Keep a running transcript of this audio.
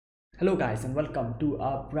Hello guys and welcome to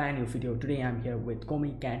a brand new video. Today I'm here with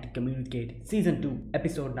Komi Can't Communicate Season 2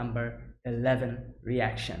 episode number 11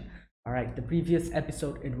 reaction. Alright, the previous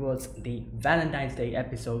episode it was the Valentine's Day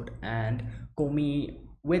episode and Komi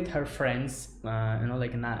with her friends, Onemine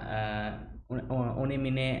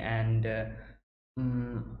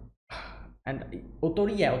mm, and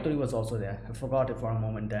Otori, yeah, Otori was also there. I forgot it for a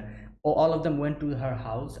moment there. All of them went to her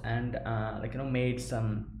house and made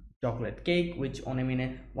some chocolate cake which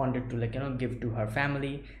Onemine wanted to give to her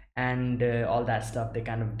family and all that stuff. They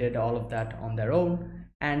kind of did all of that on their own,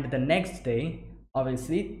 and the next day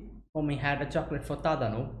obviously Komi had a chocolate for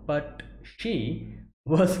Tadano, but she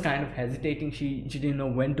was kind of hesitating. She didn't know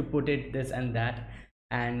when to put it, this and that,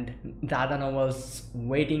 and Tadano was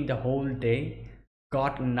waiting the whole day,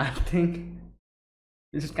 got nothing.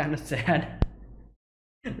 This is kind of sad.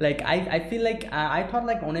 Like I feel like I thought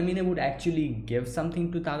like Onemine would actually give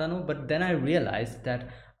something to Tadano, but then I realized that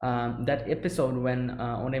that episode when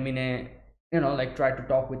Onemine tried to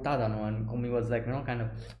talk with Tadano and Komi was like kind of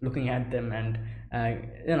looking at them, and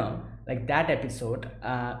like that episode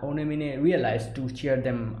Onemine realized to cheer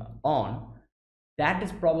them on. That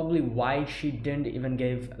is probably why she didn't even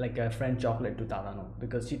give like a French chocolate to Tadano,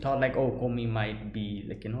 because she thought like, oh, Komi might be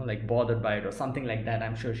like bothered by it or something like that.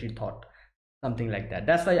 I'm sure she thought something like that.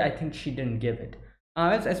 That's why I think she didn't give it.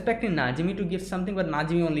 I was expecting Najimi to give something, but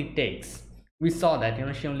Najimi only takes. We saw that,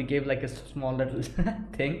 she only gave like a small little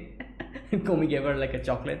thing. Komi gave her like a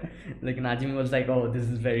chocolate. Like Najimi was like, oh, this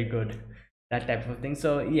is very good, that type of thing.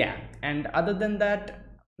 So yeah, and other than that,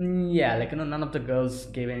 yeah, none of the girls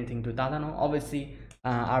gave anything to Tadano. Obviously,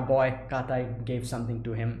 our boy Katai gave something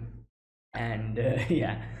to him, and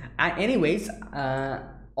yeah. Anyways,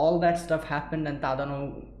 all that stuff happened, and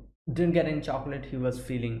Tadano didn't get any chocolate. He was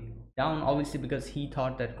feeling down, obviously, because he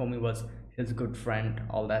thought that Komi was his good friend,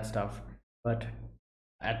 all that stuff. But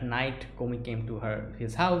at night Komi came to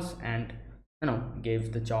his house and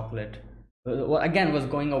gave the chocolate. Well, again was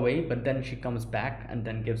going away, but then she comes back and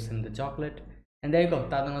then gives him the chocolate, and there you go,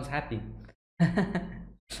 Tadan was happy.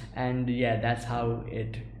 And yeah, that's how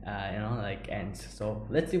it ends. So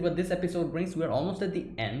let's see what this episode brings. We're almost at the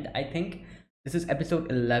end. I think this is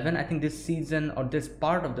episode 11. I think this season, or this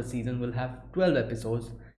part of the season, will have 12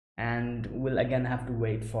 episodes, and we'll again have to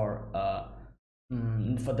wait for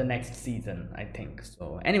the next season, I think.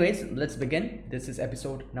 So anyways, let's begin. This is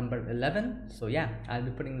episode number 11. So yeah, I'll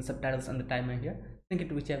be putting the subtitles on the timer here. Think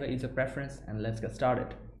it whichever is your preference, and let's get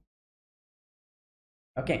started.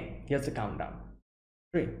 Okay, here's the countdown.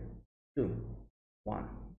 3, 2, 1,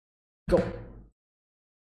 go.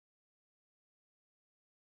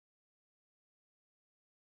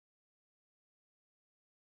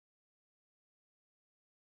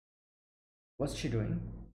 What's she doing?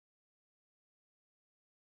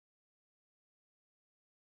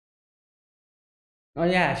 Oh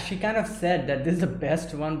yeah, she kind of said that this is the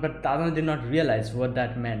best one, but Tadano did not realize what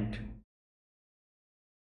that meant.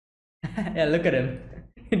 Yeah, look at him.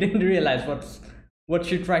 He didn't realize what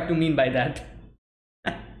she tried to mean by that.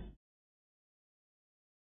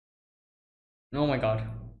 Oh my god.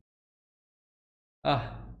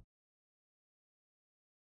 Ah.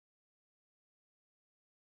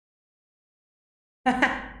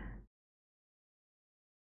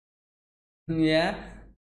 Yeah.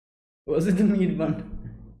 Was it the meat one?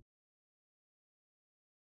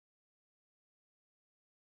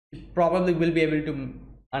 Probably will be able to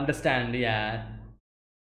understand, yeah.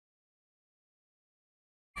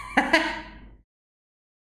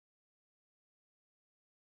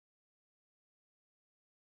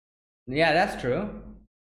 Yeah, that's true.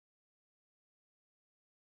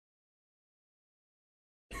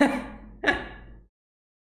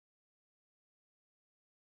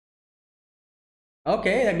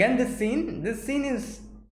 Okay, again, this scene is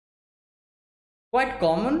quite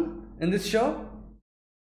common in this show.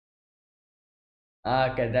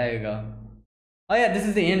 Okay, there you go. Oh yeah, this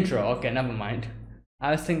is the intro. Okay, never mind.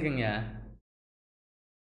 I was thinking, yeah.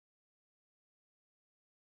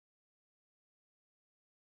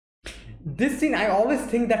 This scene, I always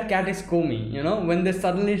think that cat is Komi. When they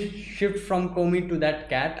suddenly shift from Komi to that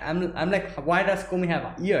cat, I'm like, why does Komi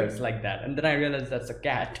have ears like that? And then I realize that's a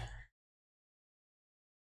cat.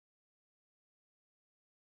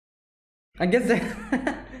 I guess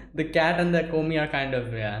the cat and the Komi are kind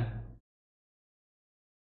of, yeah.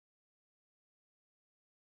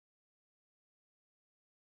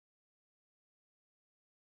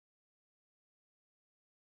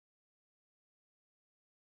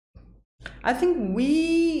 I think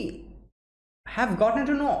we have gotten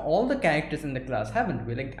to know all the characters in the class, haven't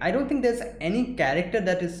we? Like, I don't think there's any character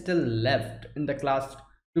that is still left in the class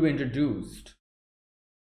to be introduced.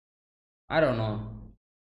 I don't know.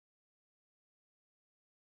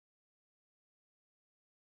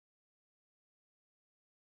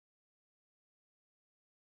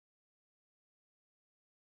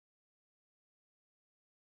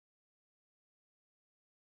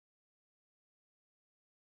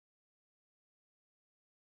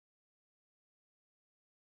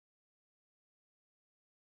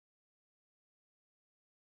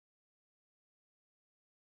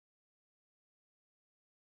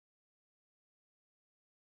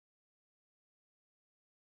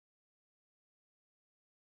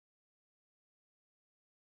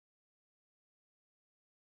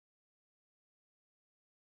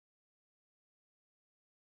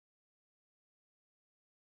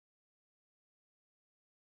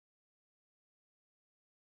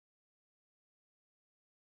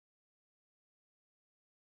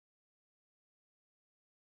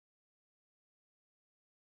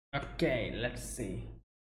 Okay, let's see.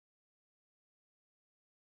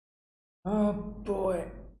 Oh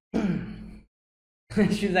boy.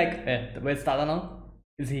 She's like, where's Tada now?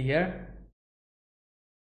 Is he here?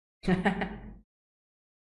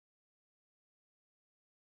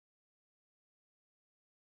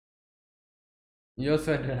 You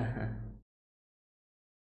said.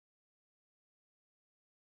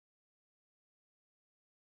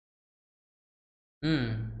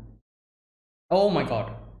 Hmm. Oh my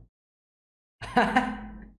god.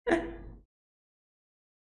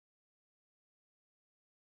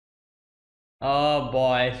 Oh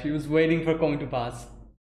boy, she was waiting for Komi to pass.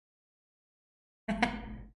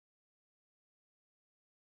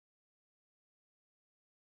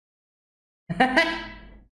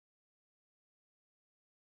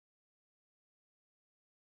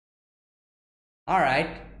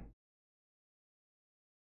 Alright.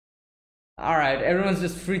 Alright, everyone's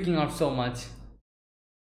just freaking out so much.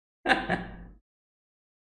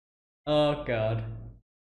 Oh god.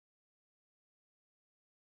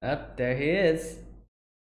 Up there he is.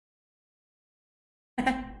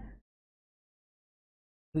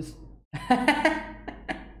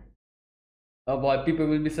 Oh boy, people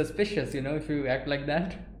will be suspicious, if you act like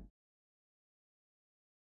that.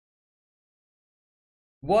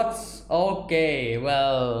 What's okay?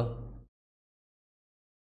 Well.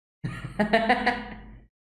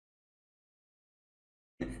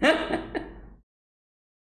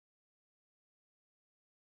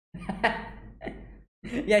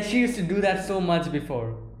 Yeah, she used to do that so much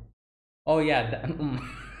before. Oh yeah.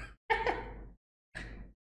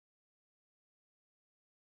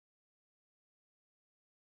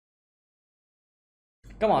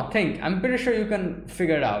 Come on, think. I'm pretty sure you can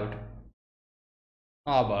figure it out.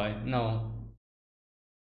 Oh boy, no.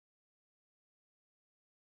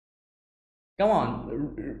 Come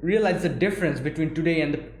on, realize the difference between today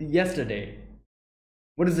and yesterday.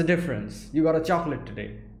 What is the difference? You got a chocolate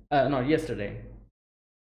today. Not yesterday.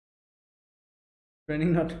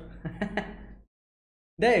 Training not.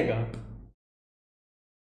 There you go.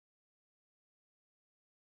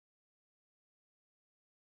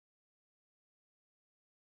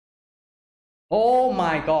 Oh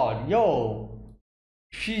my god, yo.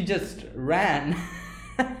 She just ran.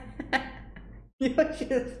 Yo,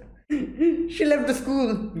 she left the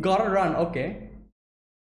school, gotta run. Okay.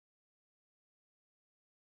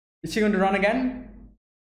 Is she going to run again?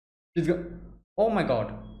 She's go. Oh my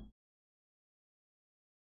god.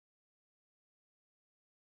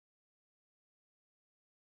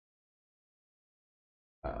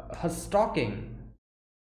 Her stalking.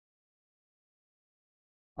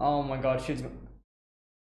 Oh my god, she's.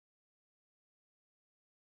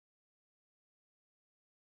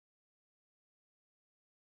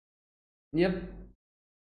 Yep.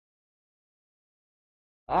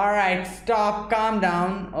 Alright, stop, calm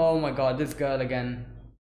down. Oh my god, this girl again.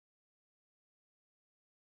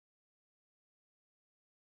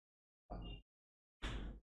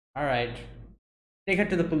 Alright. Take her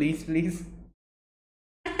to the police, please.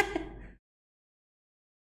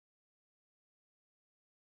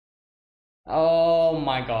 Oh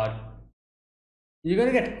my god. You're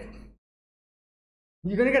gonna get.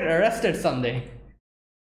 You're gonna get arrested someday.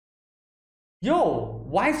 Yo,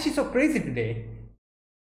 why is she so crazy today?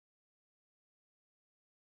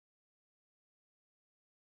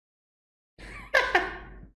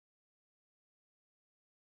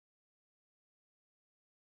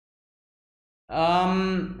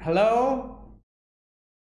 Hello?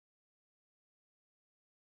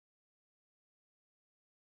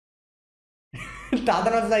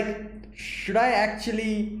 Tadan was like, should I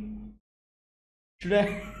actually. Should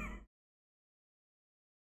I.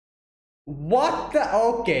 What the?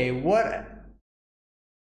 Okay, what?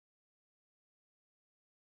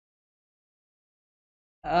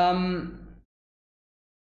 Um.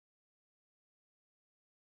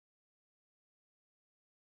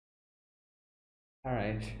 All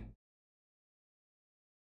right.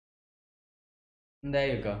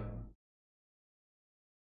 There you go.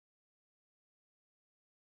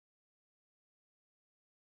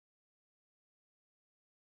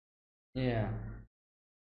 Yeah.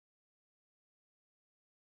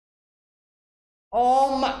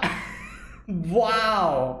 Oh my.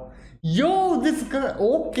 Wow. Yo, this girl.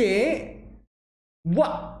 Okay.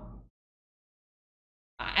 What?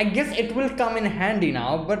 I guess it will come in handy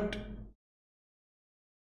now, but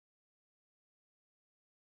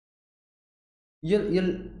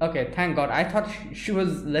you'll. Okay, thank God. I thought she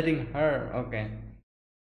was letting her. Okay.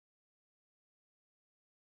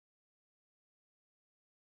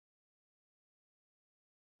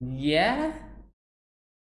 Yeah.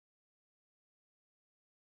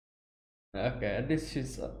 Okay, at least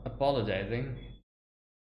she's apologizing.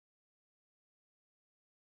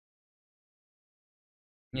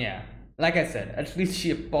 Yeah. Like I said, at least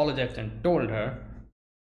she apologized and told her.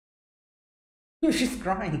 No, she's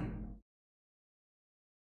crying.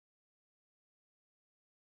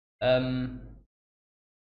 Um.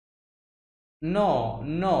 No,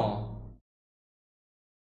 no.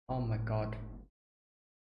 Oh my God.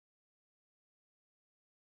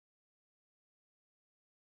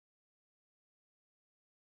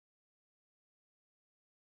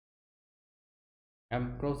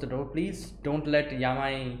 Close the door, please. Don't let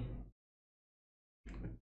Yamai.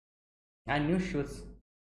 I knew she was.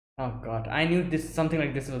 Oh God, I knew this something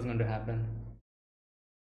like this was going to happen.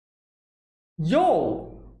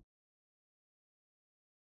 Yo!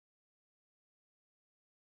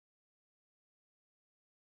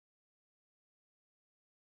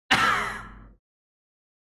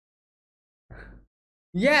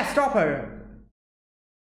 Yeah, stop her!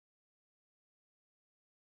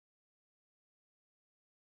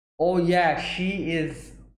 Oh yeah, she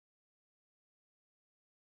is.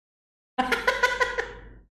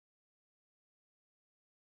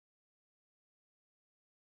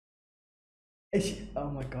 Oh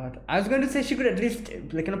my God. I was going to say she could at least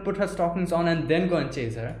put her stockings on and then go and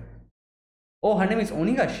chase her. Oh, her name is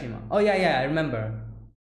Onigashima. Oh yeah, yeah, I remember.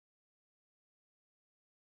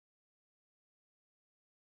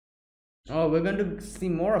 Oh, we're going to see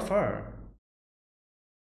more of her.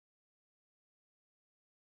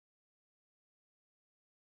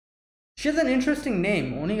 She has an interesting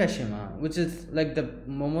name, Onigashima, which is like the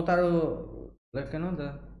Momotaro,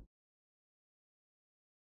 the.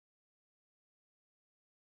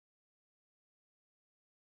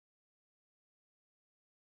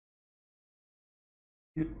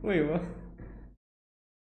 Wait, what?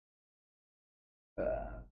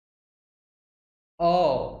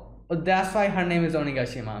 Oh, that's why her name is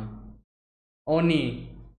Onigashima. Oni.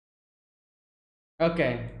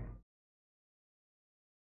 Okay.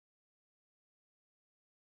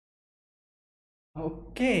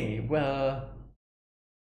 Okay, well,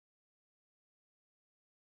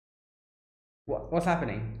 what's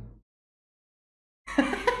happening?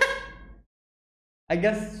 I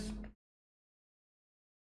guess.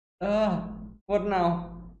 Uh, what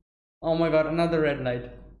now? Oh my God, another red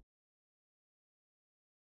light.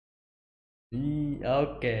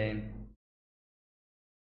 Okay.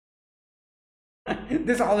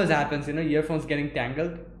 This always happens, earphones getting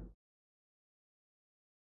tangled.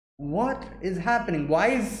 What is happening? Why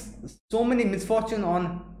is so many misfortune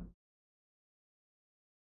on?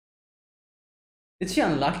 Is she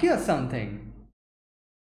unlucky or something?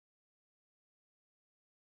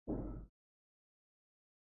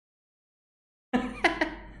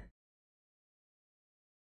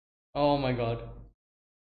 Oh my God.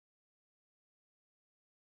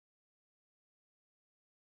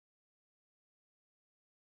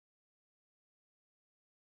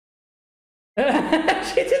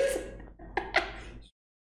 she just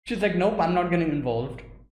she's like, nope, I'm not getting involved.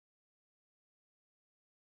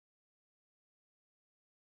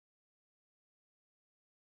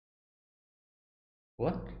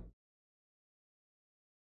 What?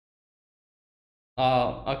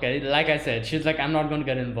 Oh, okay. Like I said, she's like, I'm not going to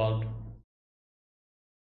get involved.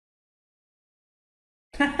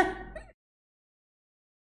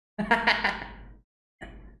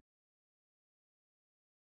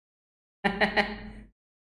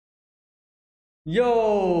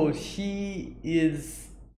 Yo, she is.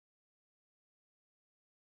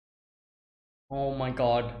 Oh my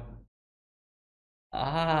God.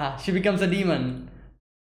 Ah, she becomes a demon.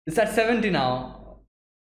 It's at 70 now.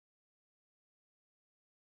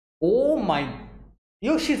 Oh my.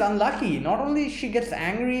 Yo, she's unlucky. Not only she gets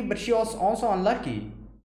angry, but she also unlucky.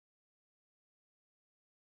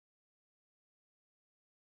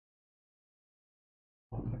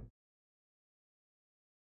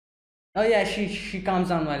 Oh yeah, she calms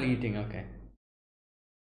down while eating. Okay,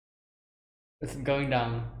 it's going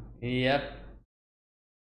down. Yep.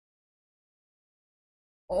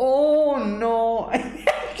 Oh no!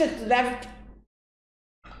 Just left.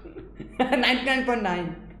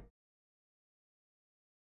 99.9.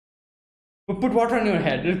 Put water on your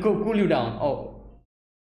head. It'll cool you down. Oh.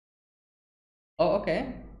 Oh,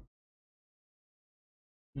 okay.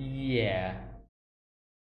 Yeah.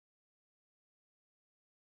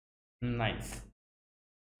 Nice.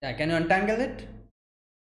 Yeah, can you untangle it?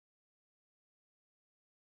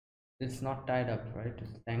 It's not tied up, right?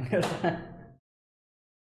 It's tangled.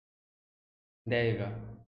 There you go.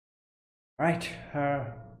 Right,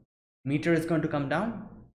 her meter is going to come down.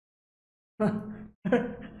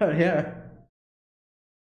 Her hair.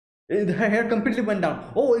 Her hair completely went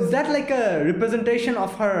down. Oh, is that like a representation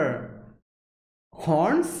of her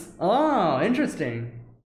horns? Oh, interesting.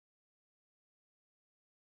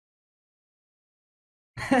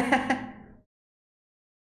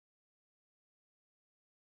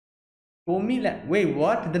 Komi Land. Wait,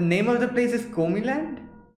 what? The name of the place is Komi Land?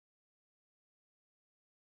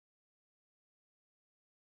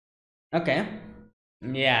 Okay.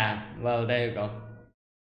 Yeah, well, there you go.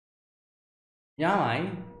 Yeah,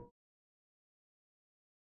 I.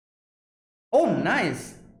 Oh,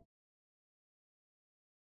 nice.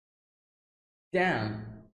 Damn.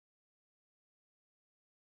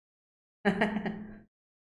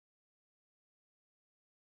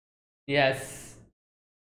 Yes.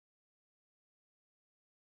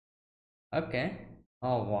 Okay.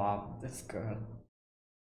 Oh, wow. This girl.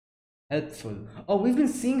 Helpful. Oh, we've been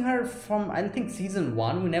seeing her from, I think, season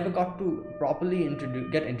one. We never got to properly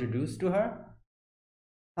get introduced to her.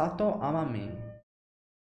 Sato Amami.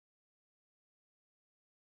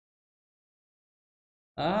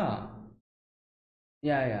 Ah.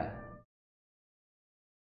 Yeah, yeah.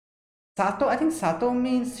 Sato, I think Sato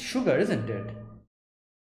means sugar, isn't it?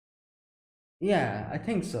 Yeah, I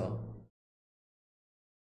think so.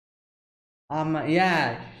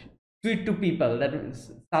 Yeah, sweet to people. That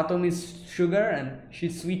means Sato means sugar and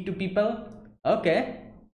she's sweet to people. Okay,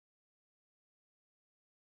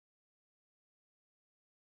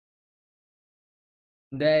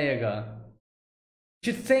 there you go.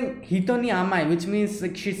 She's saying Hitoni Amai, which means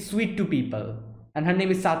like she's sweet to people. And her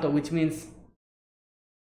name is Sato, which means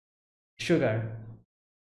sugar.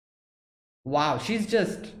 Wow, she's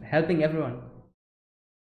just helping everyone.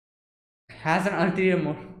 Has an ulterior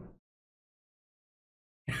motive.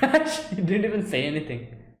 She didn't even say anything.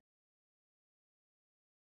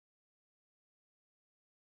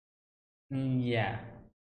 Yeah.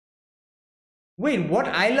 Wait, what?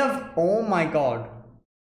 I love. Oh my god.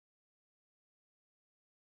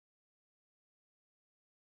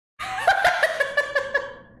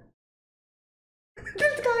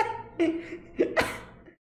 This guy.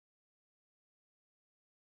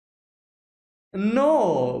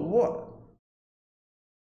 No. What?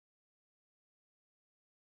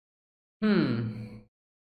 Hmm.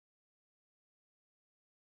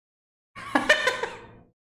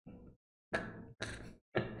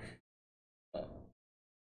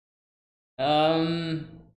 Um.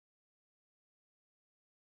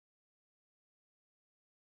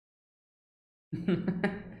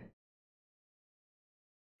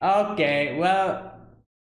 Okay, well.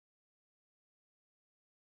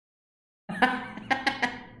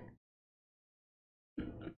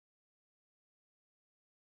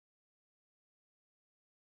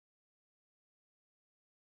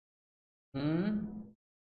 Hmm?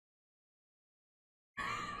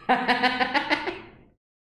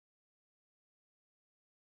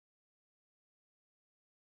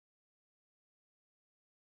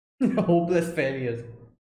 Hopeless failures.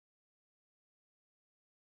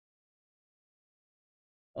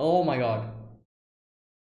 Oh my god.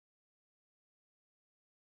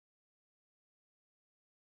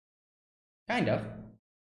 Kind of.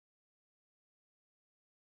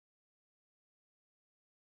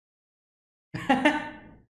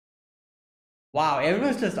 Wow,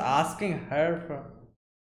 everyone's just asking her for.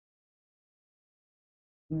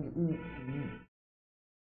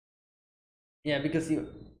 Yeah, because you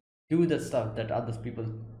do the stuff that others people.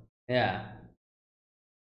 Yeah.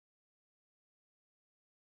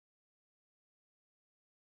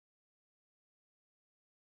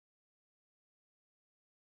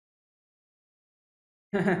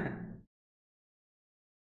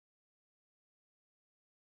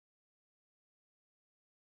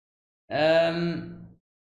 um.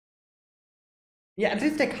 Yeah, at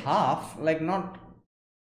least take half. Like, not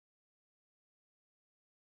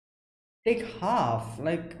take half.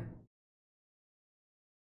 Like,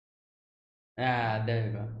 ah, there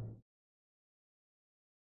you go.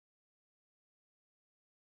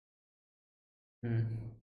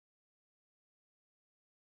 Mm.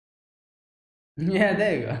 Yeah,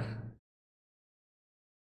 there you go.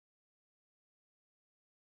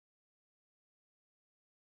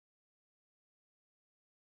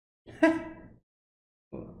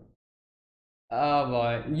 Oh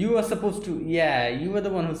boy, you were supposed to. Yeah, you were the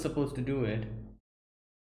one who's supposed to do it.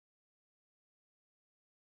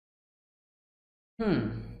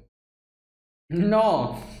 Hmm.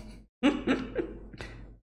 No.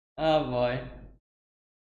 Oh boy.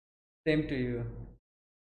 Same to you.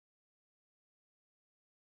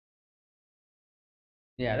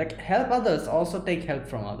 Yeah, like help others, also take help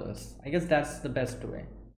from others. I guess that's the best way.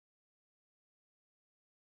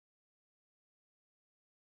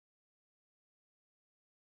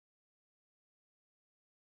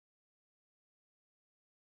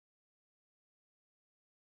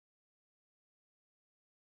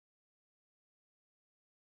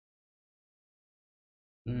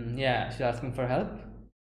 Yeah, she's asking for help.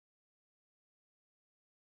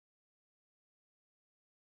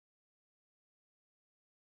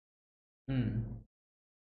 Hmm.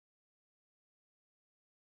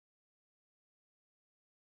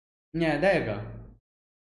 Yeah, there you go.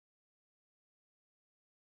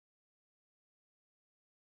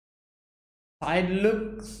 Side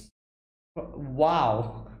looks.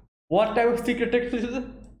 Wow. What type of secret text is it?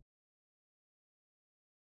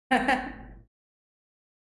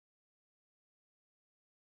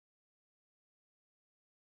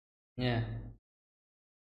 Yeah.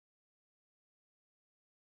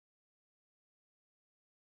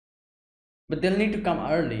 But they'll need to come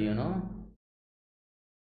early.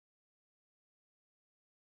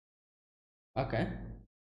 Okay.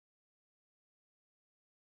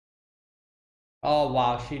 Oh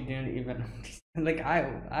wow, she didn't even like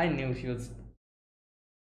I knew she was.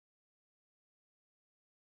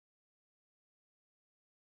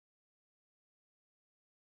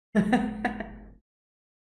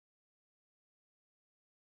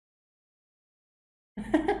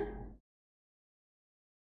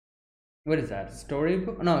 What is that?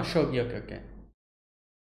 Storybook? No, shogi. Okay, okay.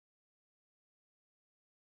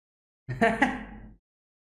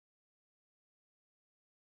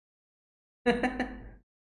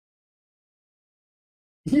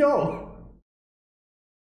 Yo.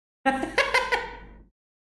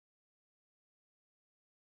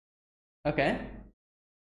 Okay.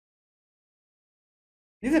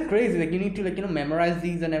 These are crazy. Like you need to memorize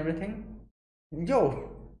these and everything. Yo.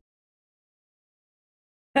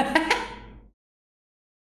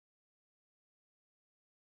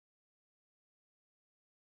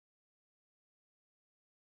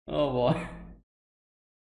 Oh boy.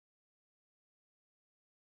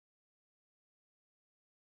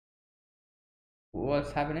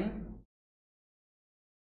 What's happening?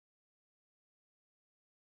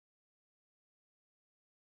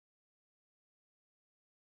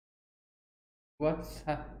 What's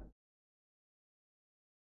ha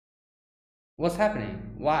What's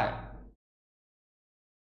happening? Why?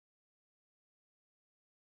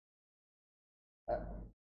 Uh,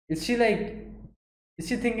 is she like? Is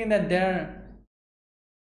she thinking that they're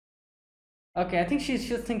okay? I think she's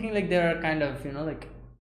just thinking like they're kind of like.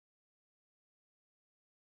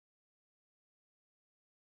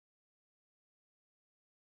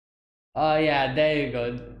 Oh yeah, there you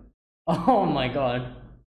go. Oh my god.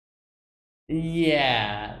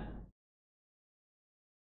 Yeah.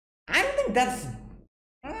 I don't think that's.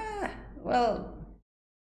 Well,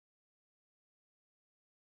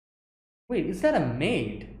 wait, is that a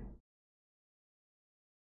maid?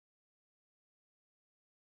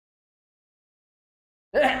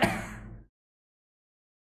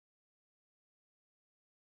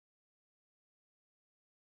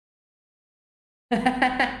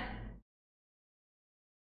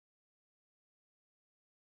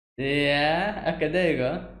 Yeah. Okay, there you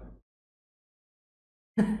go.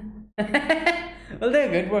 Well, there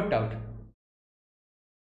you go. It worked out.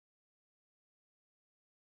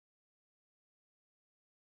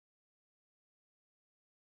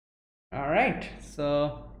 All right.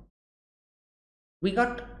 So we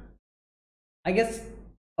got, I guess,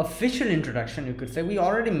 official introduction. You could say we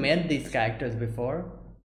already met these characters before,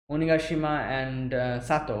 Onigashima and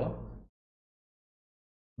Sato,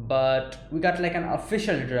 but we got like an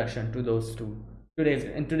official introduction to those two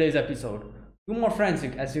today's episode. Two more friends,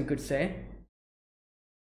 as you could say.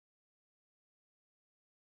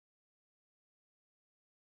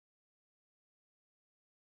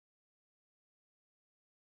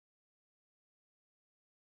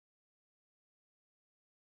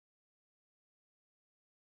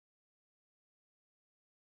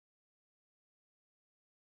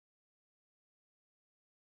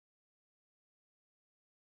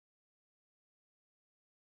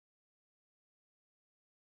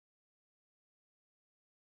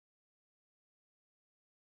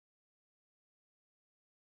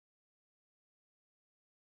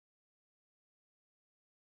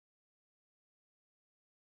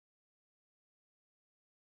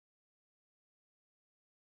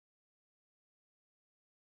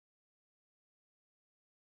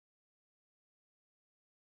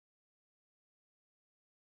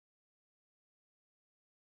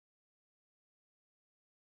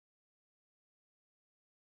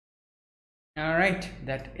 All right,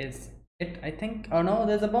 that is it, I think. Oh no,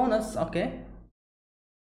 there's a bonus. Okay.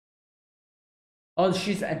 Oh,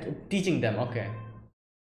 she's teaching them. Okay.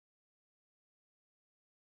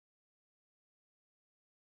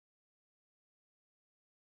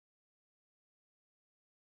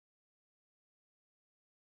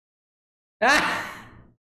 Ah!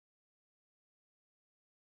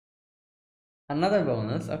 Another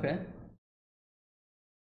bonus. Okay.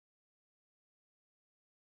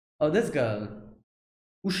 Oh, this girl.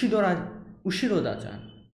 Ushiroda-chan.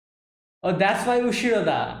 Oh, that's why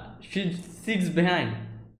Ushiroda. She sits behind.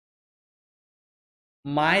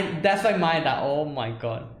 That's why Maeda. Oh my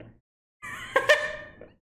god.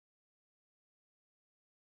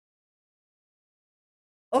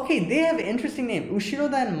 Okay, they have interesting name.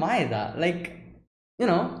 Ushiroda and Maeda. Like,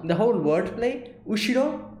 the whole wordplay.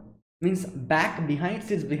 Ushiro means back, behind,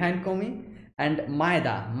 sits behind Komi, and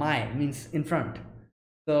Maeda, Mai means in front.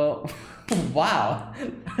 So, wow.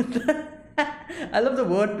 I love the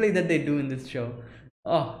wordplay that they do in this show.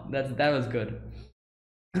 Oh, that was good.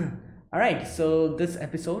 All right, so this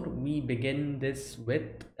episode we begin this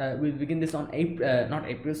on April, not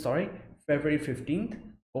April, sorry, February 15th.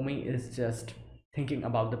 Omi is just thinking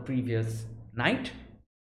about the previous night,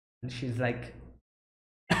 and she's like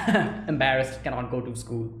embarrassed, cannot go to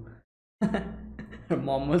school. Her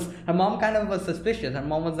mom kind of was suspicious. Her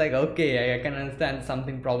mom was like, okay, I can understand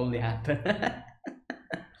something probably happened.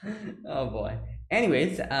 Oh boy.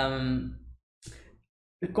 Anyways,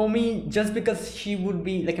 Komi, just because she would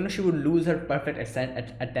be like, she would lose her perfect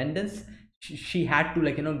attendance, she had to,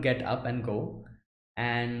 like, get up and go.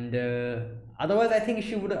 And otherwise, I think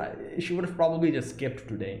she would have probably just skipped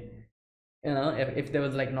today. If there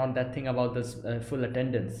was like not that thing about this full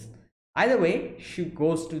attendance. Either way, she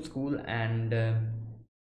goes to school, and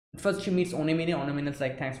first she meets Onemine. Onemine is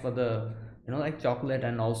like, thanks for the, like, chocolate,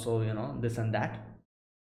 and also, this and that.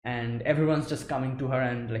 And everyone's just coming to her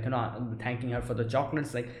and, like, thanking her for the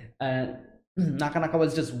chocolates. Like, Nakanaka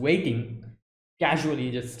was just waiting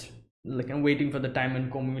casually, just like, waiting for the time when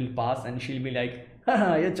Komi will pass, and she'll be like,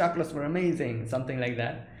 haha, your chocolates were amazing, something like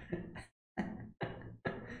that.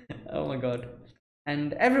 Oh my god.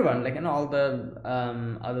 And everyone, like, all the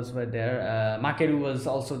others were there. Makeru was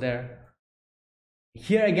also there.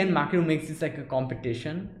 Here again, Makeru makes this like a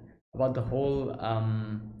competition about the whole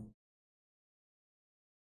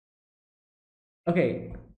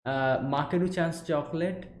okay, Makeru chan's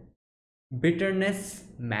chocolate, bitterness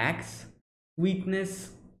max,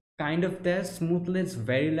 sweetness kind of there, smoothness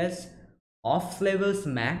very less, off flavors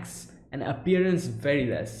max, and appearance very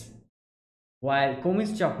less. While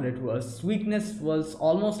Komi's chocolate was sweetness was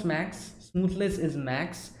almost max, smoothness is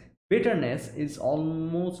max, bitterness is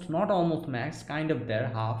almost, not almost max, kind of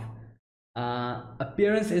there, half.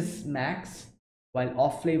 Appearance is max, while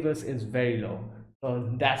off flavors is very low. So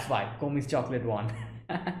that's why Komi's chocolate won.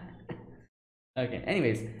 Okay.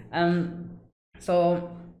 Anyways,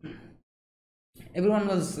 so everyone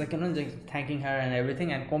was like, just thanking her and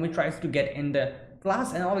everything, and Komi tries to get in the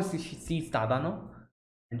class, and obviously she sees Tadano,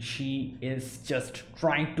 and she is just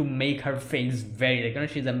trying to make her face very, like,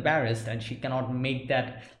 she's embarrassed, and she cannot make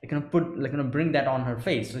that, like, put, like, bring that on her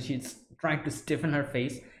face. So she's trying to stiffen her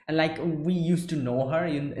face, and like we used to know her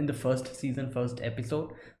in the first season, first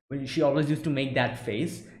episode, when she always used to make that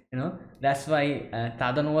face. That's why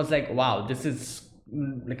Tadano was like, wow, this is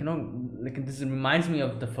like, like, this reminds me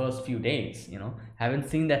of the first few days. Haven't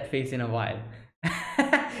seen that face in a while.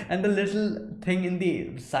 And the little thing in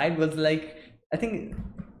the side was like, I think,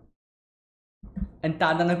 and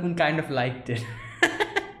Tadana-kun kind of liked it.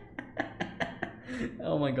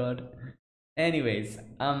 Oh my god. Anyways,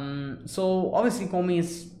 so obviously Komi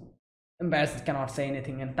is embarrassed, cannot say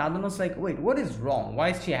anything, and Tadano's like, wait, what is wrong? Why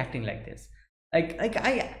is she acting like this? Like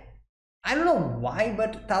I don't know why,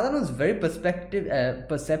 but Tadano is very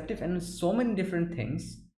perceptive, and so many different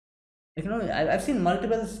things. I've seen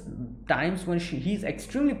multiple times when he's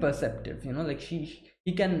extremely perceptive. Like, he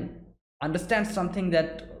can understand something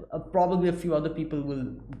that probably a few other people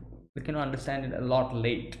will, understand it a lot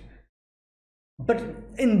late. But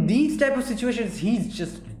in these type of situations, he's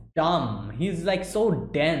just dumb. He's like so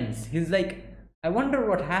dense. He's like, I wonder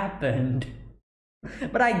what happened.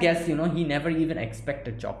 But I guess, he never even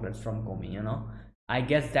expected chocolates from Komi. I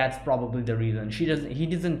guess that's probably the reason. He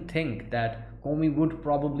doesn't think that Komi would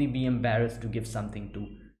probably be embarrassed to give something to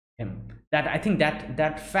him. That, I think,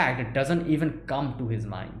 that fact doesn't even come to his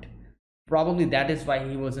mind. Probably that is why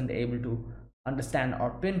he wasn't able to understand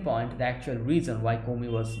or pinpoint the actual reason why Komi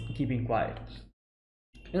was keeping quiet.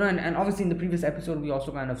 And obviously in the previous episode we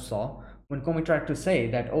also kind of saw when Komi tried to say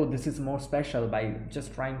that, oh, this is more special, by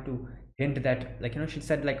just trying to hint that, like, she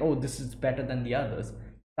said like, oh, this is better than the others.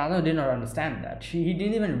 Tadano did not understand that. He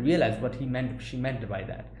didn't even realize what she meant by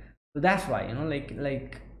that. So that's why,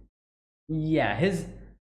 yeah,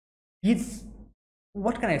 he's,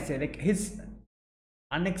 what can I say, like, his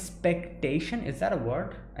unexpectation, is that a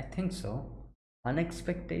word? I think so.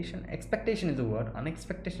 Unexpectation, expectation is a word.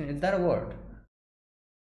 Unexpectation, is that a word?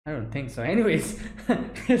 I don't think so. Anyways,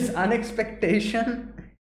 his unexpectation,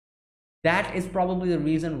 that is probably the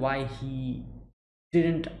reason why he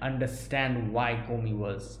didn't understand why Komi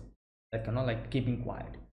was, like, like, keeping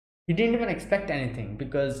quiet. He didn't even expect anything,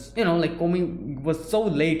 because, like, Komi was so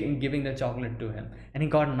late in giving the chocolate to him, and he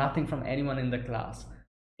got nothing from anyone in the class.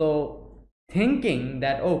 So thinking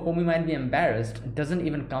that, oh, Komi might be embarrassed, doesn't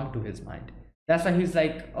even come to his mind. That's why he's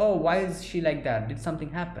like, oh, why is she like that? Did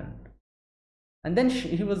something happen? And then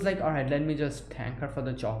he was like, all right, let me just thank her for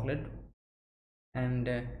the chocolate.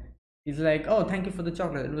 And he's like, oh, thank you for the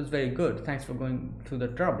chocolate, it was very good, thanks for going through the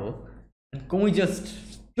trouble. And Komi just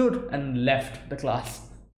stood and left the class.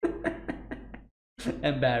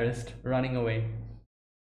 Embarrassed, running away.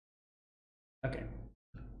 Okay,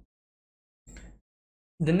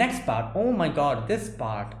 the next part, oh my god, this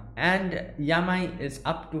part, and Yamai is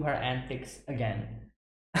up to her antics again.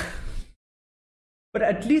 But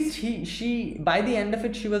at least she by the end of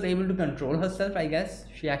it, she was able to control herself, I guess.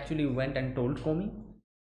 She actually went and told Komi.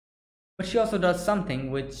 But she also does something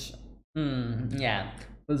which, yeah,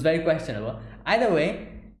 was very questionable. Either way,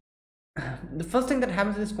 the first thing that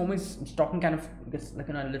happens is Komi's stocking kind of gets like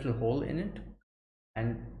a little hole in it.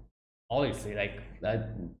 And obviously, like,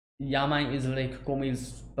 Yamai is like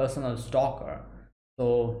Komi's personal stalker.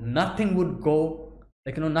 So nothing would go,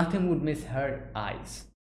 like, nothing would miss her eyes.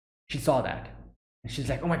 She saw that. And she's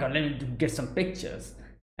like, oh my god, let me get some pictures.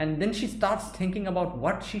 And then she starts thinking about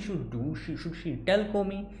what she should do. Should she tell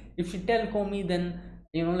Komi? If she tell Komi, then,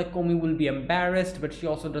 like, Komi will be embarrassed, but she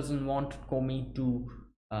also doesn't want Komi to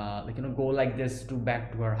go like this to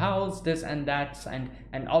back to her house, this and that,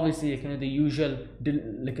 and obviously, like, the usual,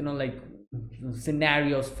 like,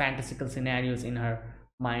 scenarios, fantastical scenarios in her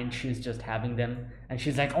mind. She's just having them, and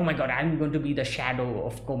she's like, oh my god, I'm going to be the shadow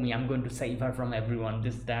of Komi, I'm going to save her from everyone,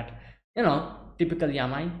 this, that, typical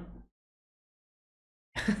Yamai.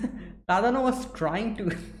 Tadano was trying to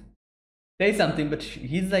say something, but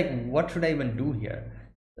he's like, what should I even do here?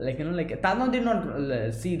 Like, like, Tadano did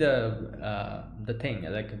not see the thing,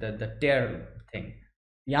 like, the tear thing.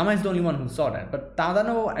 Yamai is the only one who saw that, but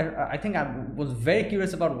Tadano, I think I was very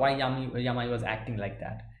curious about why Yamai was acting like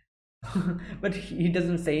that. But he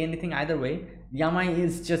doesn't say anything either way. Yamai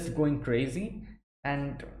is just going crazy,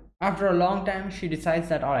 and after a long time, she decides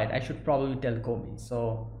that, all right, I should probably tell Komi.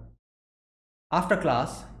 So after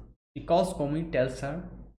class, she calls Komi, tells her,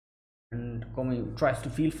 and Komi tries to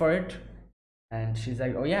feel for it, and she's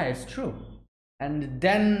like, oh yeah, it's true. And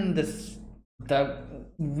then the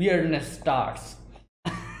weirdness starts.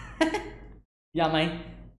 Yamai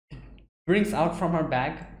brings out from her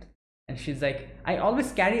bag, and she's like, I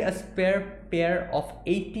always carry a spare pair of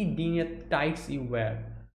 80 denier tights you wear.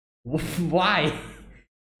 Why?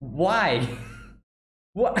 Why?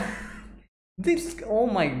 What? This, oh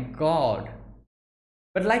my god.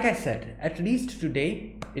 But like I said, at least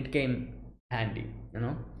today it came handy,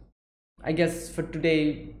 I guess for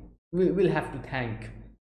today we'll have to thank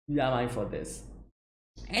Yamai for this.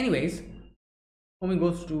 Anyways, Komi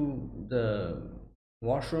goes to the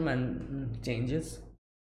washroom and changes,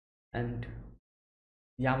 and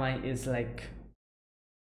Yamai is like,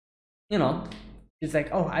 she's like,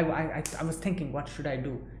 oh, I was thinking, what should I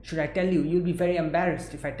do? Should I tell you? You'll be very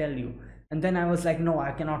embarrassed if I tell you. And then I was like, no,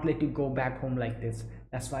 I cannot let you go back home like this.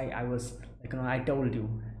 That's why I was like, I told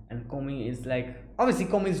you. And Komi is like, obviously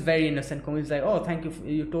Komi is very innocent. Komi is like, oh, thank you,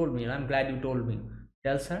 you told me, I'm glad you told me.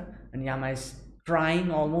 Tells her, and Yamai is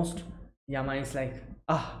crying almost. Yamai is like,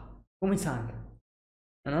 ah, Komi-san,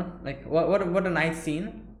 like, what a nice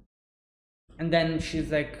scene. And then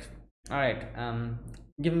she's like, all right,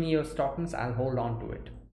 give me your stockings, I'll hold on to it.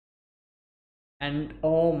 And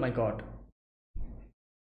oh my god,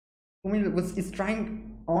 Komi is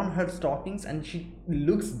trying on her stockings, and she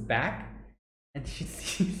looks back and she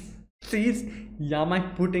sees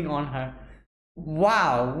Yamai putting on her.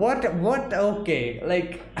 Wow, what okay,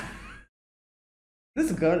 like,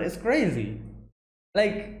 this girl is crazy.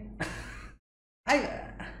 Like,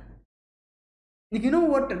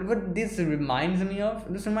 what this reminds me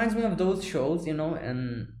of? This reminds me of those shows,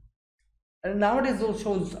 and nowadays those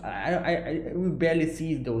shows, we barely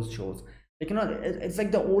see those shows. Like, it's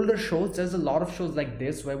like the older shows. There's a lot of shows like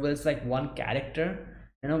this where it's like one character,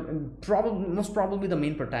 most probably the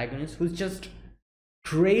main protagonist, who's just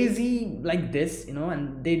crazy like this, you know,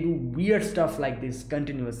 and they do weird stuff like this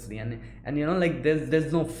continuously, and you know, like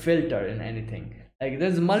there's no filter in anything. Like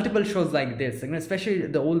there's multiple shows like this, and especially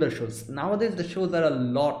the older shows. Nowadays the shows are a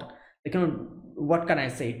lot, like, you know, what can I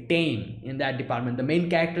say, tame in that department. The main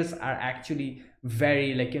characters are actually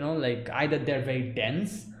very, like, you know, like either they're very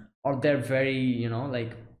dense or they're very, you know,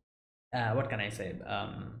 like what can I say,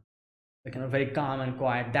 like, you know, very calm and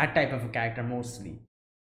quiet, that type of a character mostly.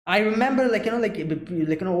 I remember, like, you know, like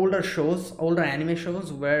you know, older shows, older anime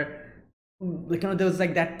shows where, like, you know, there was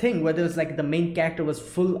like that thing where there was like the main character was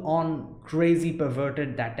full on crazy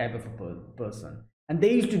perverted, that type of a person, and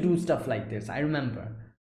they used to do stuff like this. I remember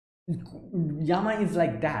Yama is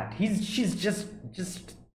like that. She's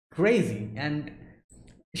just crazy, and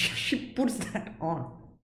she puts that on,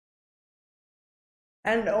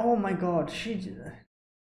 and oh my god,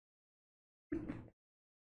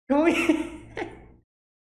 Komi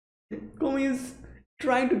Komi is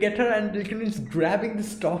trying to get her, and is grabbing the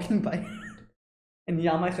stocking by and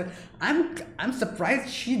Yama said, I'm surprised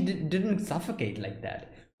she didn't suffocate like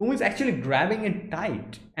that. Komi is actually grabbing it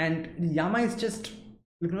tight, and Yama is just,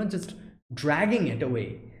 you know, just dragging it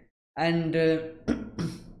away, and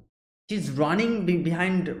she's running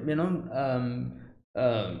behind, you know,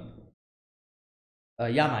 uh,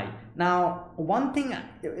 Yamai. Now, one thing,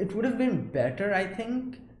 it would have been better, I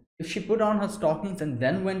think, if she put on her stockings and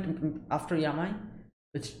then went after Yamai.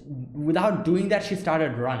 Which, without doing that, she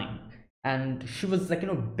started running, and she was like, you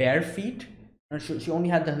know, bare feet, and she only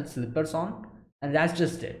had the slippers on, and that's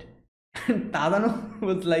just it. And Tadano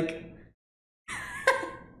was like,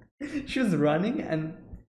 she was running, and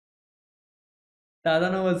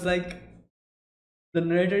Tadano was like, the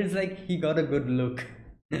narrator is like, he got a good look,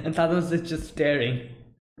 and Tadano was just staring.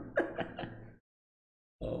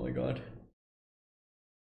 Oh my god.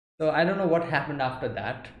 So I don't know what happened after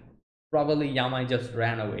that. Probably Yamai just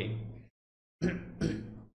ran away.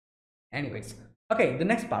 Anyways, okay, the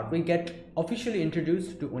next part, we get officially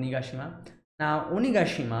introduced to Onigashima. Now,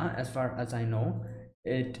 Onigashima, as far as I know,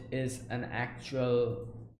 it is an actual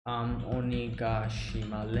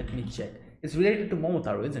Onigashima. Let me check. It's related to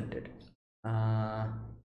Momotaro, isn't it?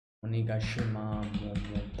 Onigashima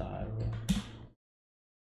Momotaro.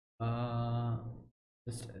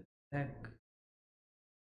 Just a sec.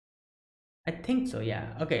 I think so,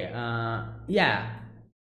 yeah. Okay, yeah.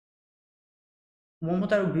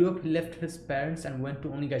 Momotaro grew up, he left his parents and went to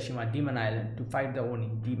Onigashima Demon Island to fight the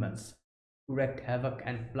Oni demons who wreaked havoc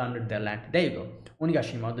and plundered their land. There you go,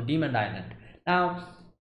 Onigashima, the Demon Island. Now,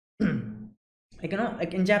 like, you know,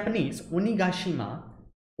 like in Japanese, Onigashima,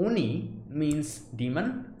 Oni means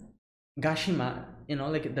demon, Gashima, you know,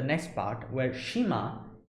 like the next part where Shima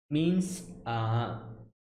means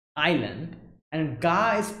island, and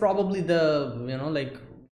Ga is probably the, you know, like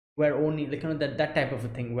where Oni, like, you know, that type of a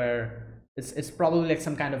thing where it's probably like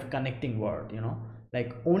some kind of connecting word, you know,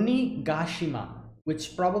 like Onigashima,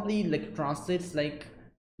 which probably like translates like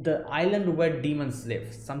the island where demons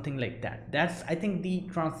live, something like that. That's, I think, the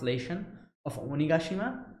translation of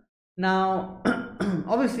Onigashima. Now,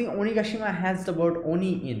 obviously, Onigashima has the word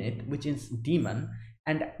Oni in it, which is demon,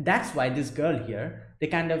 and that's why this girl here, they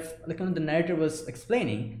kind of, like, you know, the narrator was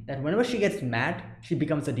explaining that whenever she gets mad, she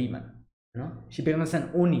becomes a demon. You know, she becomes an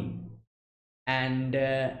Oni, and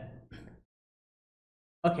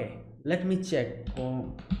okay, let me check.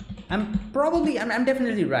 Oh, I'm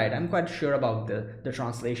definitely right. I'm quite sure about the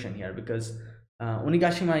translation here, because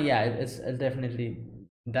Onigashima, yeah, it's definitely,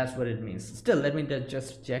 that's what it means. Still, let me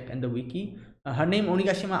just check in the wiki. Her name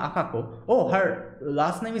Onigashima Akako. Oh, her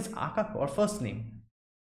last name is Akako, or first name.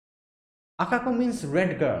 Akako means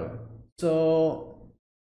red girl. So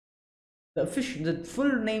the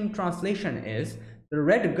full name translation is the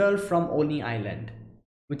red girl from Oni Island,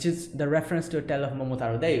 which is the reference to a tale of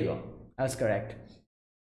Momotaro. There you go. That's correct.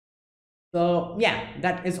 So yeah,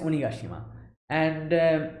 that is Onigashima,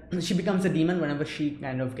 and she becomes a demon whenever she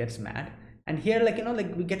kind of gets mad. And here, like, you know,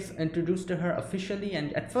 like we get introduced to her officially,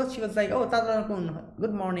 and at first she was like, "Oh, Tadano-kun,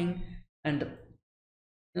 good morning," and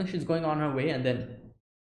you know, she's going on her way, and then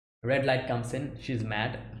red light comes in. She's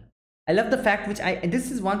mad. I love the fact, which this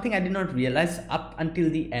is one thing I did not realize up until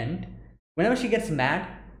the end. Whenever she gets mad,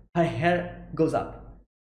 her hair goes up,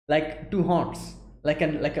 like two horns, like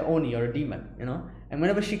an Oni or a demon, you know. And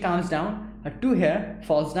whenever she calms down, her two hair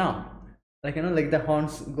falls down, like, you know, like the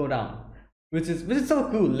horns go down, which is so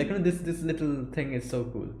cool. Like, you know, this little thing is so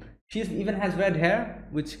cool. She even has red hair,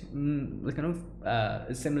 which like, you know,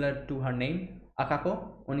 is similar to her name,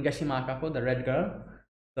 Akako, Onigashima Akako, the red girl.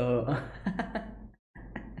 So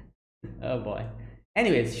oh boy.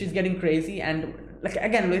 Anyways, she's getting crazy, and like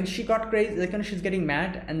again when she got crazy, like when she's getting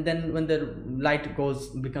mad, and then when the light goes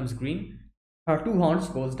becomes green, her two horns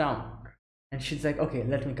goes down, and she's like, okay,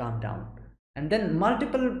 let me calm down. And then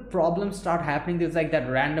multiple problems start happening. There's like that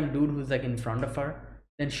random dude who's like in front of her,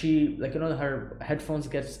 then she, like, her headphones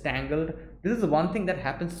gets tangled. This is the one thing that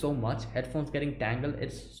happens so much, headphones getting tangled.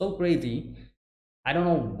 It's so crazy. I don't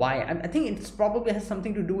know why. I think it's probably has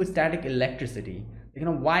something to do with static electricity.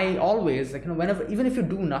 Why always, like, whenever, even if you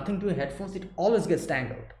do nothing to your headphones, it always gets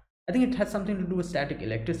tangled. I think it has something to do with static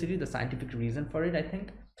electricity, the scientific reason for it, I think.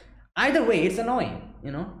 Either way, it's annoying,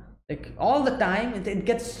 like all the time. It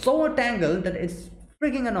gets so tangled that it's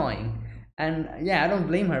freaking annoying. And yeah, I don't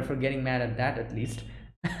blame her for getting mad at that, at least.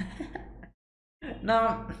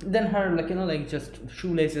 Now then her, like, like just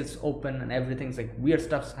shoelaces open and everything's like weird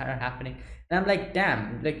stuff's happening, and I'm like,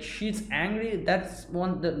 damn, like she's angry. That's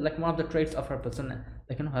one of the traits of her person,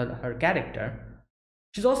 like, her character.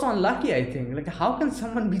 She's also unlucky, I think. Like, how can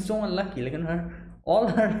someone be so unlucky? Like, all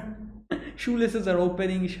her shoelaces are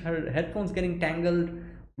opening, her headphones getting tangled,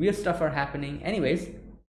 weird stuff are happening. Anyways,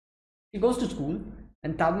 she goes to school,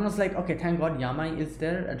 and Tadano's like, okay, thank God Yamai is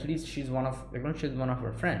there. At least she's one of, she's one of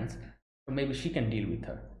her friends, so maybe she can deal with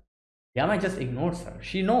her. Yamai just ignores her.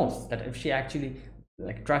 She knows that if she actually,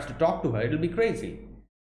 like, tries to talk to her, it'll be crazy.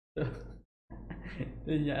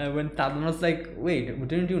 Yeah, when Tadano's like, wait,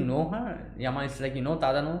 didn't you know her? Yamai's like,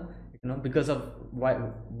 Tadano, because of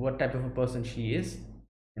what type of a person she is,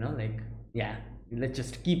 like, yeah, let's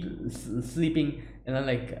just keep sleeping,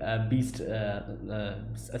 like a beast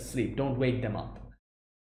asleep. Don't wake them up.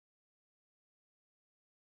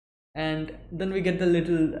 And then we get the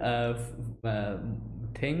little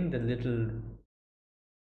thing, the little,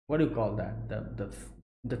 what do you call that,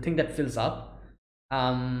 the thing that fills up,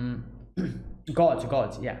 gauge,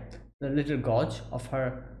 yeah, the little gauge of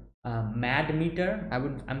her mad meter.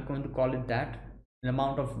 I'm going to call it that, the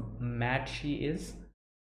amount of mad she is.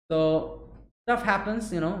 So stuff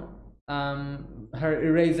happens, her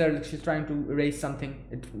eraser, she's trying to erase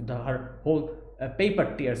something, her whole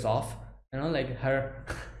paper tears off, like her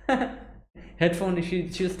headphone,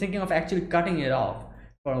 she was thinking of actually cutting it off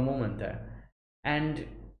for a moment there. And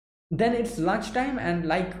then it's lunchtime, and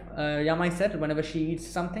like Yamai said, whenever she eats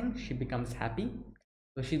something, she becomes happy.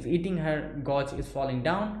 So she's eating, her gauge is falling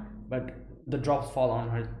down, but the drops fall on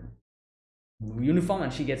her uniform,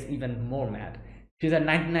 and she gets even more mad. She's at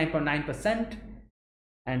 99.9%,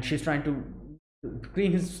 and she's trying to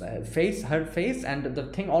clean her face, and the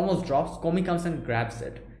thing almost drops. Komi comes and grabs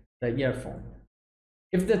it, the earphone.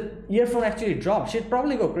 If the earphone actually dropped, she'd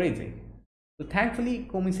probably go crazy. So thankfully,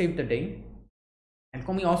 Komi saved the day, and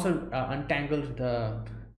Komi also untangled the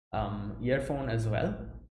earphone as well.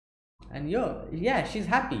 And yeah, she's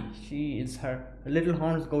happy. Her little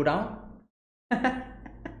horns go down.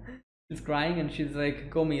 She's crying, and she's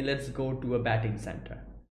like, Komi, let's go to a batting center.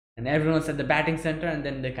 And everyone's at the batting center, and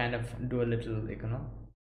then they kind of do a little, like,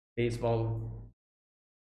 baseball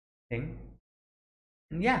thing.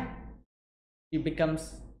 And yeah, she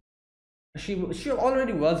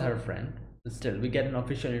already was her friend, but still we get an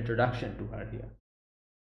official introduction to her here.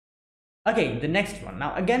 Okay, the next one.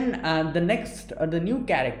 Now again, the new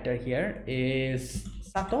character here is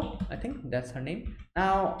Sato. I think that's her name.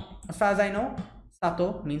 Now, as far as I know,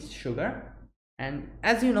 Sato means sugar, and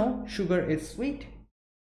as you know, sugar is sweet.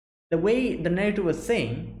 The way the narrator was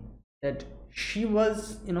saying that she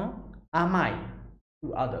was, amai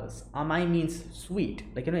to others. Amai means sweet.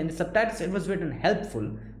 Like, in the subtitles it was written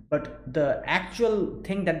helpful, but the actual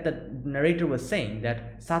thing that the narrator was saying,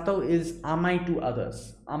 that Sato is amai to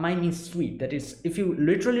others. Amai means sweet. That is, if you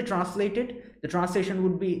literally translate it, the translation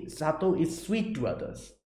would be Sato is sweet to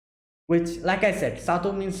others. Which, like I said,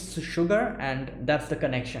 Sato means sugar, and that's the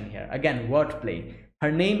connection here. Again, wordplay.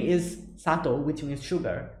 Her name is Sato, which means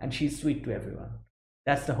sugar, and she's sweet to everyone.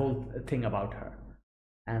 That's the whole thing about her.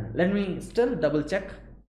 And let me still double check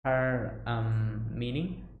her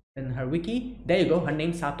meaning in her wiki. There you go. Her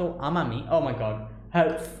name Sato Amami. Oh my god.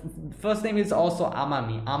 Her first name is also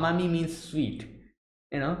Amami. Amami means sweet.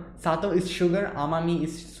 Sato is sugar, Amami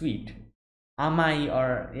is sweet. Amai,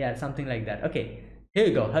 or yeah, something like that. Okay, here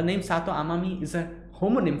you go. Her name Sato Amami is a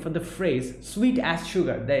homonym for the phrase sweet as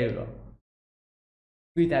sugar. There you go.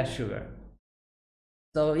 Sweet as sugar.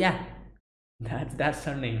 So yeah, that's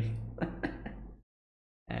her name.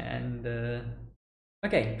 And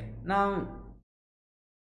okay, now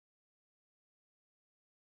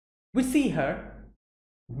we see her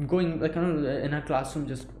going, like, in her classroom,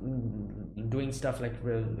 just doing stuff like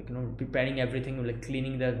preparing everything, like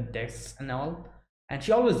cleaning the desks and all. And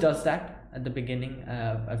she always does that at the beginning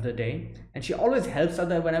of the day, and she always helps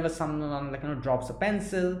other whenever someone, like, drops a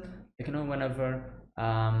pencil, like whenever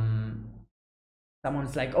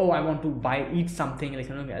someone's like, oh, I want to buy eat something, like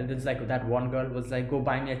there's like that one girl was like, go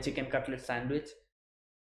buy me a chicken cutlet sandwich.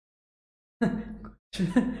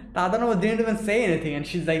 Tadano didn't even say anything, and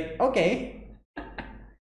she's like, okay.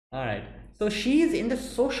 All right. So she's in the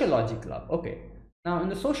sociology club. Okay. Now in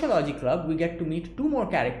the sociology club, we get to meet two more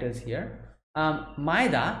characters here.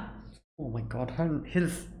 Maida. Oh my God, her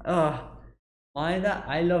his Maida.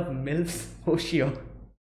 I love milfs. Hoshio.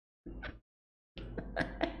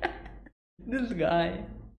 This guy.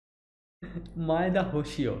 Maida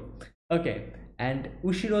Hoshio. Okay. And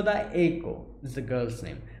Ushiroda Eiko is the girl's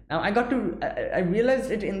name. Now I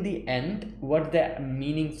realized it in the end what the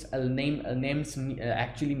meanings names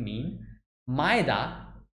actually mean. Maeda,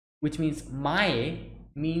 which means mae,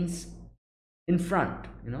 means in front.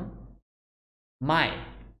 Mae.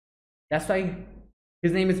 That's why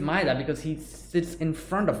his name is Maeda, because he sits in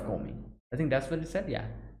front of Komi. I think that's what it said. Yeah.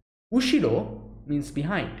 Ushiro means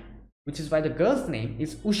behind, which is why the girl's name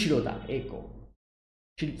is Ushiroda Eiko.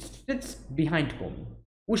 She sits behind Komi.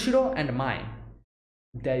 Ushiro and Mae.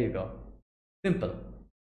 There you go. Simple.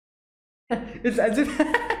 It's as if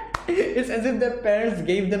it's as if their parents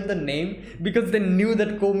gave them the name because they knew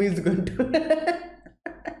that Komi is going to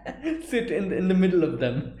sit in the middle of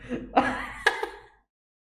them.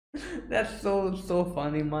 That's so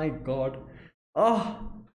funny. My God.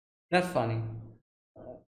 Oh, that's funny.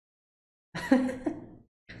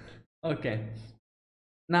 Okay.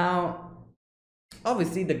 Now,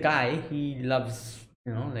 obviously, the guy, he loves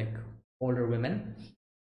like older women,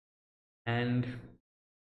 and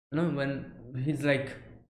when he's like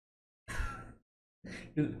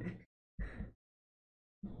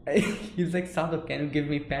he's like, Sato, can you give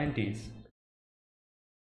me panties?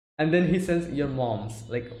 And then he says, your mom's.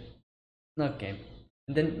 Like, okay.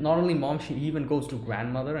 And then not only mom, she even goes to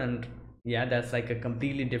grandmother, and yeah, that's like a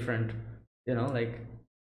completely different, like,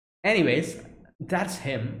 anyways, that's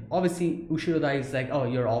him. Obviously Ushiroda is like, oh,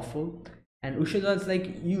 you're awful. And Ushiroda is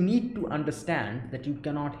like, you need to understand that you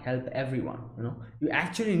cannot help everyone. You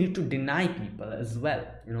actually need to deny people as well.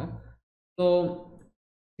 So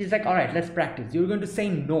he's like, all right, let's practice. You're going to say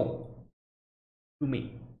no to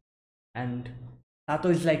me. And Sato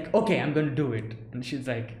is like, okay, I'm going to do it. And she's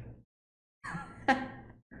like, all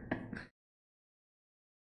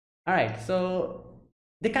right. So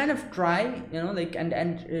they kind of try, like,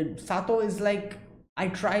 and Sato is like, I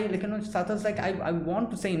try, like, Sato's like, I want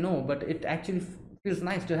to say no, but it actually feels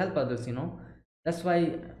nice to help others. That's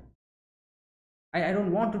why I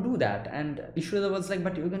don't want to do that. And Ishwara was like,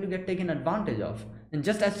 but you're going to get taken advantage of. And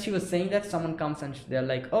just as she was saying that, someone comes and they're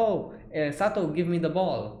like, oh, Sato, give me the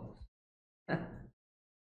ball.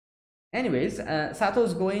 Anyways,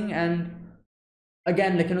 Sato's going, and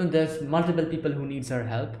again, like, there's multiple people who needs her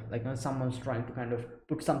help. Like, someone's trying to kind of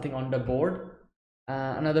put something on the board.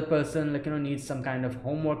 Another person, like, needs some kind of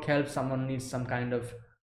homework help. Someone needs some kind of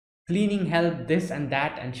cleaning help, this and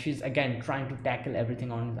that. And she's again trying to tackle everything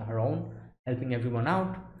on her own, helping everyone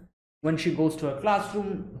out. When she goes to her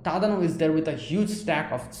classroom, Tadano is there with a huge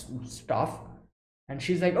stack of stuff, and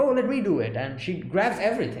she's like, oh, let me do it. And she grabs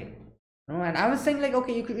everything. And I was saying, like,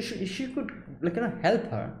 okay, she could, like, help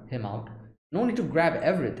him out. No need to grab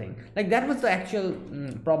everything. Like, that was the actual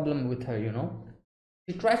problem with her.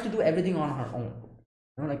 She tries to do everything on her own,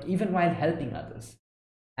 like, even while helping others.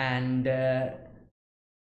 And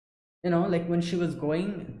like, when she was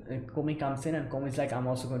going, Komi comes in, and Komi's like, I'm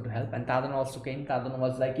also going to help. And Tadano also came. Tadano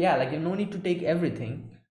was like, yeah, like, no need to take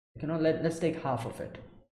everything, let's take half of it.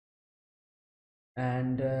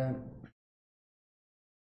 And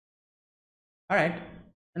all right,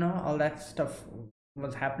 all that stuff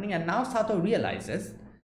was happening. And now Sato realizes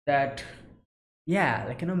that, yeah,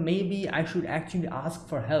 like, maybe I should actually ask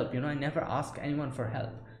for help. I never ask anyone for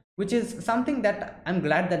help, which is something that I'm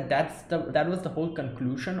glad that was the whole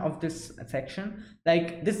conclusion of this section.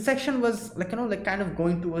 Like, this section was like, like, kind of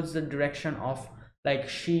going towards the direction of, like,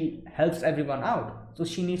 she helps everyone out, so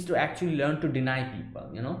she needs to actually learn to deny people.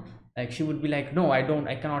 Like, she would be like, no, I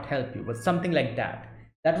cannot help you, but something like that.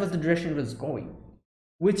 That was the direction it was going,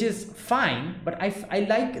 which is fine. But I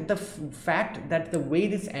like the fact that the way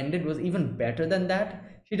this ended was even better than that.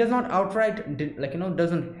 She does not outright, like,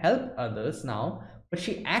 doesn't help others now, but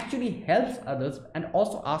she actually helps others and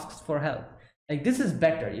also asks for help. Like, this is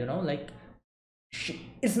better. Like,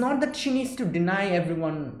 it's not that she needs to deny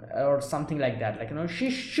everyone or something like that. Like,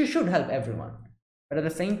 she should help everyone, but at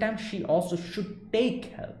the same time, she also should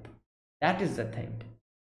take help. That is the thing.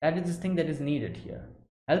 That is the thing that is needed here.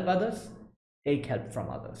 Help others, take help from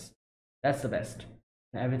others. That's the best.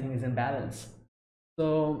 Everything is in balance.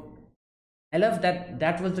 So I love that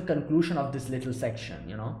that was the conclusion of this little section.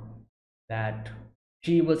 that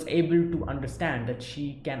she was able to understand that she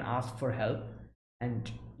can ask for help,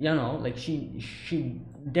 and like she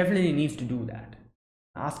definitely needs to do that.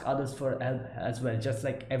 Ask others for help as well, just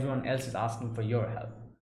like everyone else is asking for your help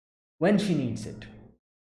when she needs it.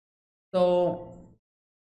 So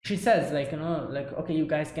she says, like, like, okay, you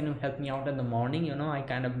guys, can you help me out in the morning? I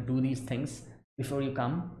kind of do these things before you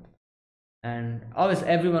come. And obviously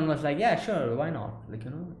everyone was like, yeah, sure, why not, like,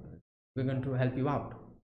 we're going to help you out.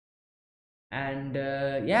 And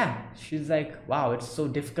yeah, she's like, wow, it's so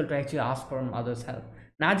difficult to actually ask for others help.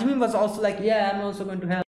 Najmi was also like, yeah, I'm also going to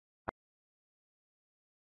help.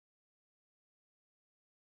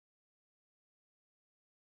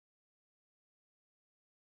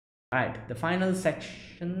 Right, the final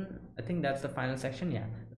section, I think that's the final section. Yeah,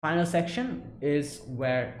 the final section is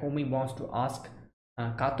where Komi wants to ask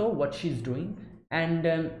Kato what she's doing,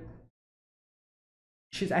 and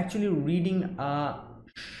she's actually reading a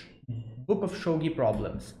book of shogi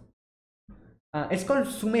problems. It's called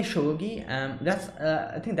Sume Shogi. That's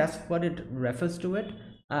I think that's what it refers to it.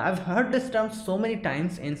 I've heard this term so many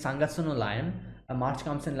times in Sangatsu no Lion. A March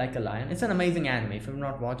Comes in Like a Lion. It's an amazing anime. If you've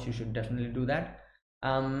not watched, you should definitely do that.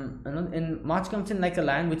 In March Comes in Like a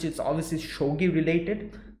Lion, which is obviously shogi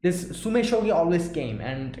related, this Sume Shogi always came,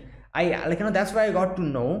 and I, like, that's why I got to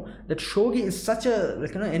know that shogi is such a,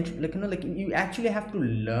 like, like you actually have to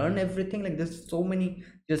learn everything. Like, there's so many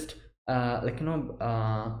just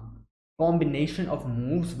combination of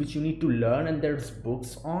moves which you need to learn, and there's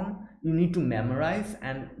books on, you need to memorize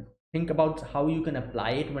and think about how you can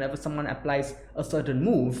apply it. Whenever someone applies a certain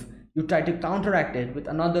move, you try to counteract it with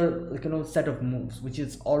another, like, set of moves which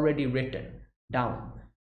is already written down,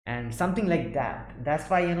 and something like that. That's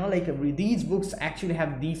why, like, these books actually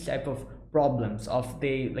have these type of problems of,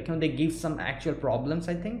 they, like, they give some actual problems,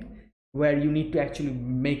 I think, where you need to actually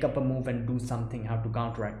make up a move and do something, how to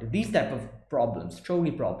counteract it. These type of problems,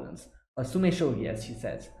 shogi problems, or sume shogi, as she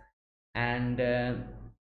says. And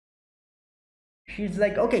she's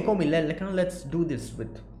like, okay, Komi, let's do this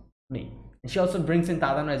with me. And she also brings in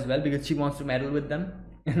Tadano as well, because she wants to meddle with them.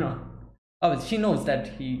 Obviously she knows that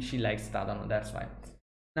she likes Tadano, that's why.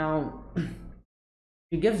 Now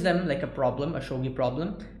she gives them like a problem, a shogi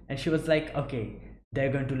problem, and she was like, okay,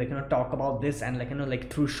 they're going to, like, talk about this, and, like, like,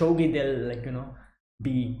 through shogi they'll, like,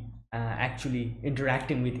 be actually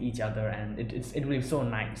interacting with each other, and it will be so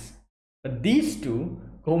nice. But these two,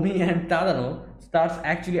 Komi and Tadano, starts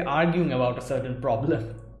actually arguing about a certain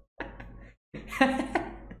problem.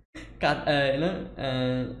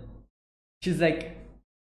 She's like,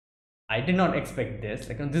 I did not expect this.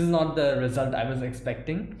 Like, this is not the result I was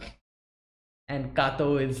expecting. And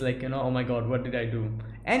Kato is like, oh my god, what did I do?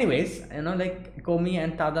 Anyways, like, Komi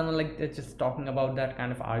and Tadano, like, they're just talking about that,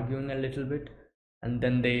 kind of arguing a little bit, and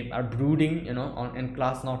then they are brooding, on in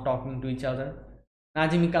class, not talking to each other.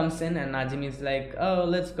 Najimi comes in, and Najimi is like, oh,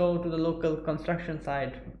 let's go to the local construction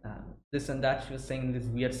site, this and that. She was saying this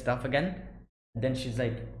weird stuff again. And then she's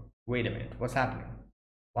like, wait a minute, what's happening?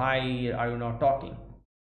 Why are you not talking?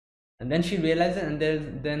 And then she realizes,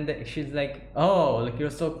 and she's like, oh, like, you're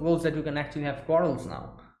so close that you can actually have quarrels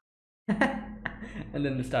now. And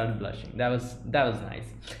then they started blushing. That was nice.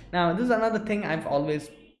 Now, this is another thing I've always,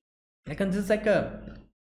 like, this is like a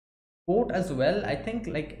quote as well, I think.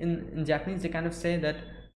 Like, in Japanese they kind of say that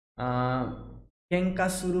kenka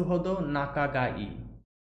suru hodo naka ga ii.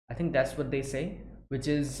 I think that's what they say, which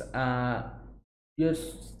is you're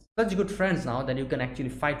such good friends now that you can actually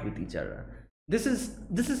fight with each other. This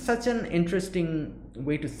is such an interesting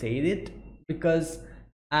way to say it, because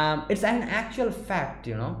it's an actual fact,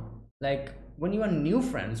 like, when you are new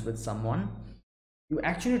friends with someone, you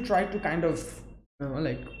actually try to kind of,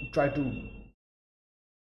 like, try to,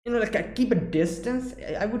 like, keep a distance,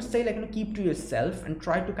 I would say, like, keep to yourself, and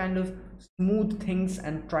try to kind of smooth things,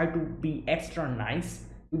 and try to be extra nice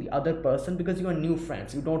to the other person, because you are new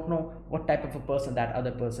friends. You don't know what type of a person that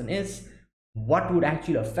other person is, what would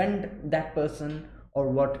actually offend that person, or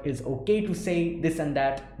what is okay to say, this and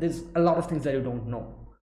that. There's a lot of things that you don't know.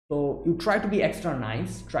 So you try to be extra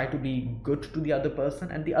nice, try to be good to the other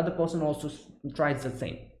person, and the other person also tries the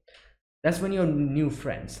same. That's when you're new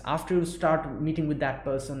friends. After you start meeting with that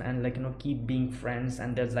person, and, like, keep being friends,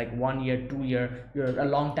 and there's like 1 year, 2 year, you're a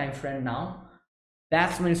long time friend now,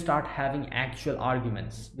 that's when you start having actual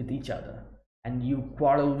arguments with each other, and you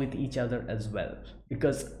quarrel with each other as well.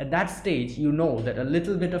 Because at that stage, you know that a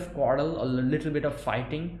little bit of quarrel or a little bit of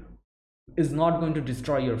fighting is not going to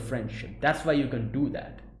destroy your friendship. That's why you can do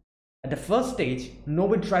that. At the first stage,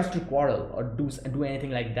 nobody tries to quarrel or do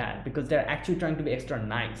anything like that, because they're actually trying to be extra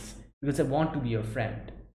nice, because they want to be your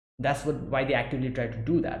friend. That's why they actively try to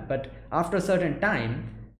do that. But after a certain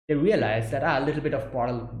time, they realize that a little bit of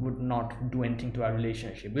quarrel would not do anything to our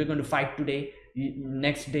relationship. We're going to fight today,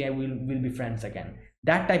 next day we'll be friends again.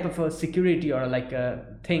 That type of a security or like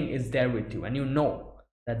a thing is there with you, and you know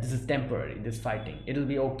that this is temporary, this fighting, it'll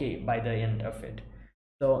be okay by the end of it.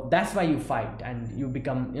 So that's why you fight, and you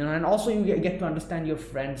become, you know, and also you get to understand your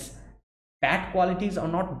friends bad qualities, or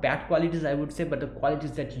not bad qualities I would say, but the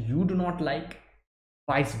qualities that you do not like,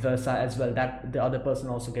 vice versa as well, that the other person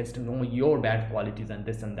also gets to know your bad qualities and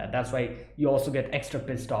this and that. That's why you also get extra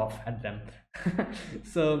pissed off at them.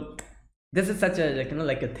 So this is such a, like, you know,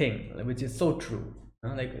 like a thing which is so true. You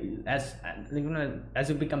know, like as you know, as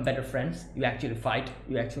you become better friends, you actually fight,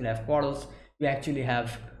 you actually have quarrels, you actually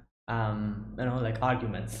have you know, like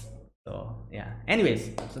arguments. So yeah, anyways,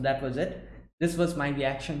 so that was it. This was my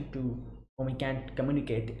reaction to Komi Can't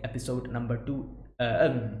Communicate episode number 2,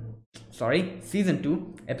 sorry, season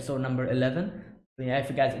 2, episode number 11. So yeah, if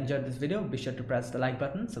you guys enjoyed this video, be sure to press the like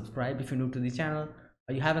button, subscribe if you're new to the channel,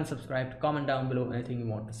 or you haven't subscribed. Comment down below anything you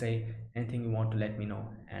want to say, anything you want to let me know,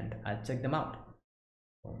 and I'll check them out.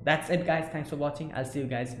 So that's it guys, thanks for watching. I'll see you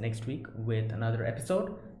guys next week with another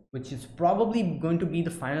episode, which is probably going to be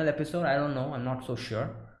the final episode. I don't know, I'm not so sure,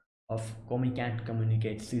 of Komi Can't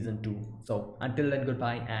Communicate season 2. So until then,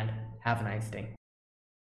 goodbye and have a nice day.